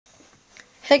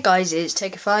Hey guys, it's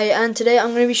Tekify, and today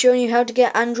I'm going to be showing you how to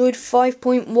get Android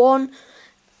 5.1,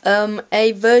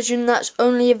 a version that's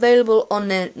only available on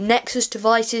the Nexus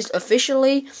devices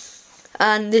officially,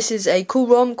 and this is a cool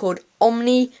ROM called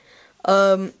Omni.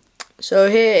 So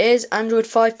here it is, Android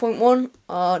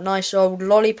 5.1, nice old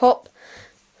Lollipop.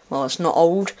 Well, it's not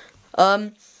old.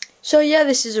 So yeah,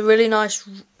 this is a really nice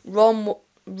ROM,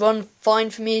 run fine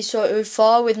for me so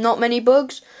far with not many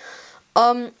bugs.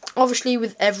 Obviously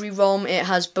with every ROM it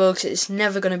has bugs, it's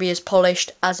never going to be as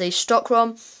polished as a stock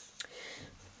ROM.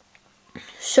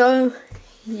 So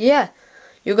yeah,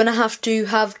 you're going to have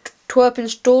twerp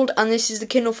installed, and this is the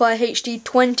Kindle Fire HD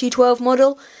 2012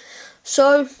 model.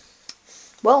 So,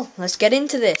 well, let's get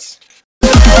into this.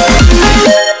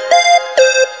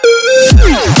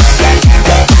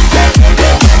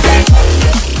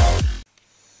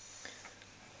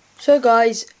 So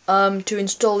guys, to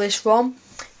install this ROM,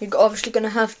 you're obviously going to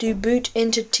have to boot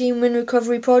into TeamWin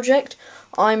Recovery Project.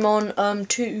 I'm on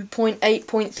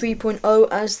 2.8.3.0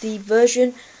 as the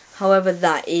version, however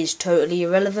that is totally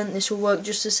irrelevant, this will work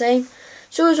just the same.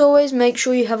 So as always, make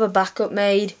sure you have a backup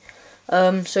made,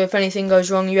 so if anything goes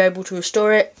wrong you're able to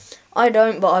restore it. I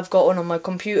don't, but I've got one on my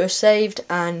computer saved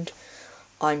and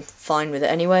I'm fine with it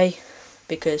anyway,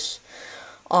 because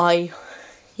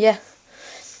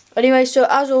Anyway, so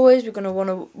as always, we're going to want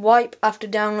to wipe after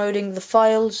downloading the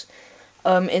files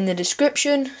in the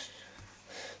description.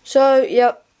 So,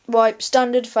 yep, wipe,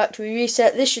 standard factory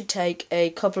reset. This should take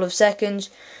a couple of seconds,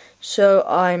 so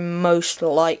I most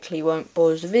likely won't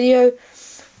pause the video.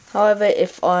 However,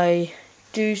 if I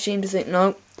do seem to think,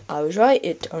 no, I was right,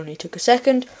 it only took a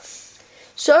second.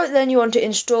 So then you want to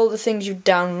install the things you've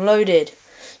downloaded.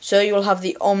 So you'll have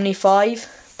the Omni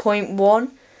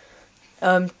 5.1.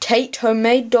 Tate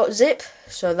homemade.zip,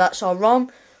 so that's our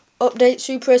ROM. Update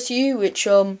SuperSU, which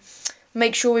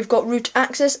make sure we've got root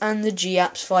access, and the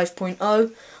GApps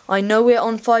 5.0. I know we're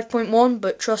on 5.1,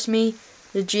 but trust me,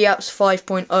 the GApps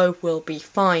 5.0 will be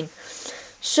fine.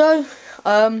 So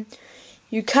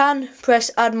you can press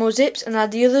add more zips and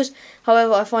add the others,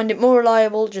 however I find it more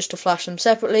reliable just to flash them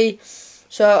separately.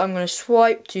 So I'm going to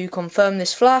swipe to confirm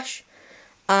this flash.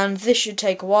 And this should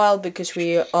take a while because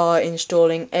we are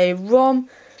installing a ROM.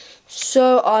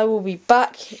 So I will be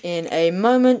back in a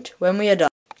moment when we are done.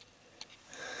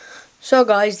 So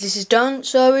guys, this is done.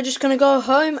 So we're just going to go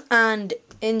home and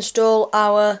install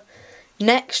our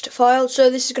next file. So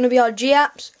this is going to be our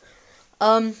GApps.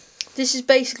 This is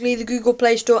basically the Google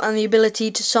Play Store and the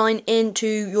ability to sign into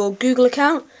your Google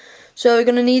account. So we're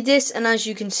going to need this, and as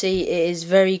you can see it is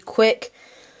very quick.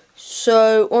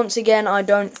 So once again, I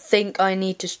don't think I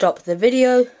need to stop the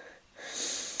video.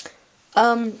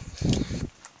 Yeah,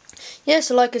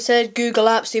 so like I said, Google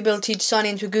Apps, the ability to sign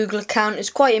into a Google account is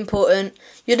quite important.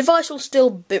 Your device will still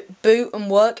boot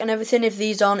and work and everything if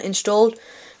these aren't installed,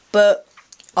 but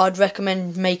I'd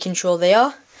recommend making sure they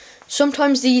are.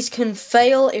 Sometimes these can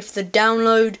fail if the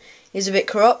download is a bit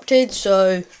corrupted,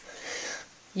 so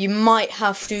you might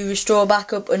have to restore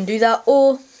backup and do that,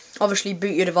 or obviously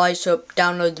boot your device up,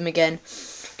 download them again,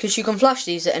 because you can flash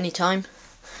these at any time.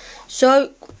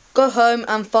 So go home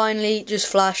and finally just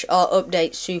flash our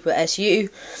update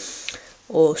SuperSU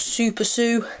or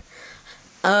SuperSU,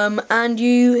 and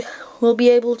you will be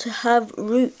able to have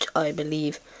root, I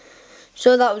believe.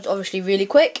 So that was obviously really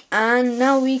quick, and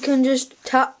now we can just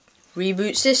tap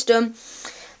reboot system,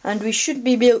 and we should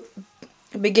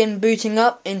begin booting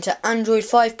up into Android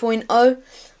 5.0.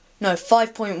 No,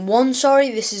 5.1,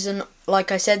 sorry. This is,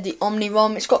 like I said, the Omni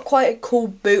ROM. It's got quite a cool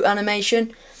boot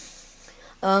animation.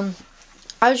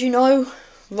 As you know,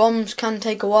 ROMs can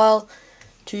take a while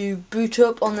to boot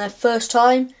up on their first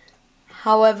time.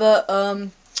 However,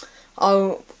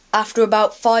 after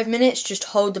about 5 minutes, just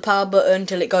hold the power button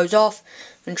until it goes off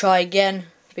and try again,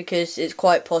 because it's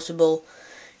quite possible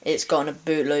it's got a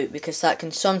boot loop, because that can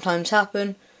sometimes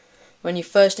happen when you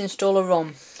first install a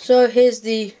ROM. So here's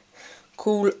the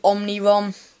cool Omni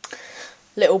ROM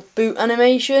little boot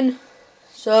animation.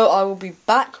 So I will be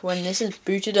back when this is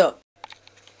booted up.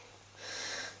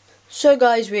 So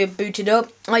guys, we are booted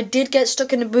up. I did get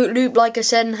stuck in the boot loop, like I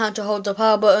said, and had to hold the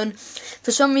power button. For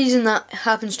some reason that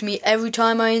happens to me every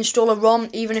time I install a ROM,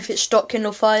 even if it's stock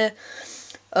Kindle Fire.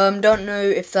 Don't know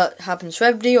if that happens for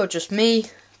everybody or just me,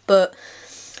 but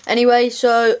anyway,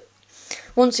 so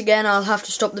once again I'll have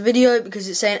to stop the video because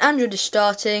it's saying Android is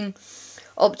starting.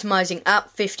 Optimizing app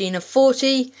 15 of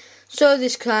 40, so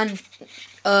this can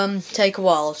take a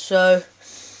while. So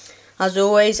as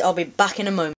always, I'll be back in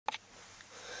a moment.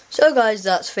 So guys,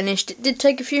 that's finished. It did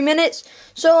take a few minutes,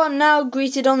 so I'm now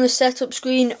greeted on the setup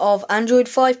screen of Android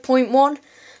 5.1.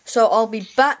 So I'll be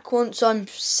back once I'm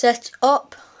set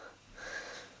up.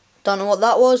 Don't know what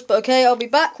that was, but okay, I'll be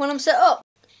back when I'm set up.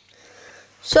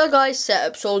 So guys,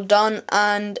 setup's all done,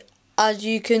 and as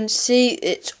you can see,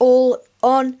 it's all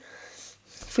on.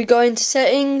 If we go into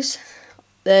settings,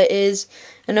 there is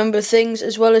a number of things,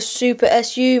 as well as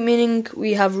SuperSU, meaning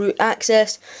we have root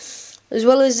access, as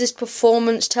well as this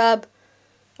performance tab.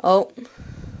 Oh,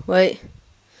 wait.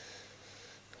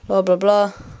 Blah blah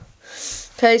blah.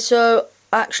 Okay, so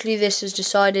actually this has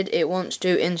decided it wants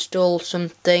to install some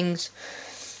things.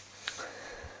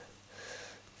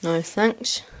 No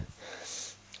thanks.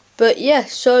 But yeah,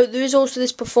 so there is also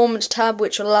this performance tab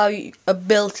which will allow you a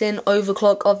built-in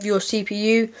overclock of your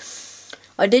CPU.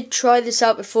 I did try this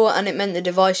out before and it meant the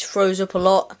device froze up a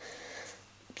lot.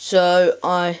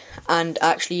 And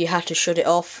actually you had to shut it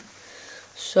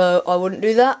off. So I wouldn't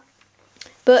do that.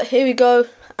 But here we go,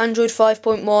 Android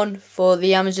 5.1 for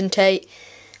the Amazon Tate.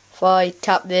 If I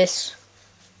tap this,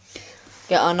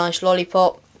 get our nice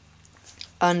Lollipop,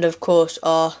 and of course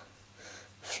our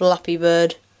Flappy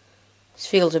Bird. This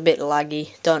feels a bit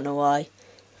laggy, don't know why.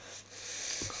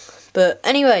 But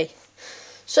anyway,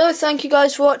 so thank you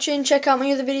guys for watching. Check out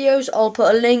my other videos. I'll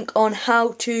put a link on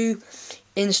how to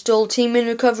install Team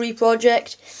Recovery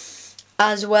Project,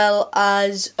 as well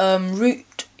as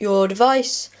root your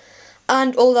device,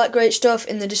 and all that great stuff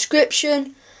in the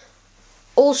description.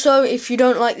 Also, if you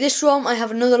don't like this ROM, I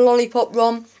have another Lollipop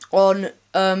ROM on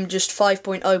just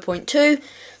 5.0.2,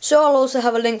 so I'll also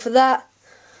have a link for that.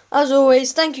 As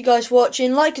always, thank you guys for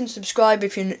watching. Like and subscribe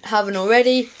if you haven't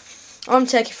already. I'm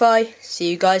Tekify.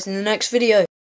 See you guys in the next video.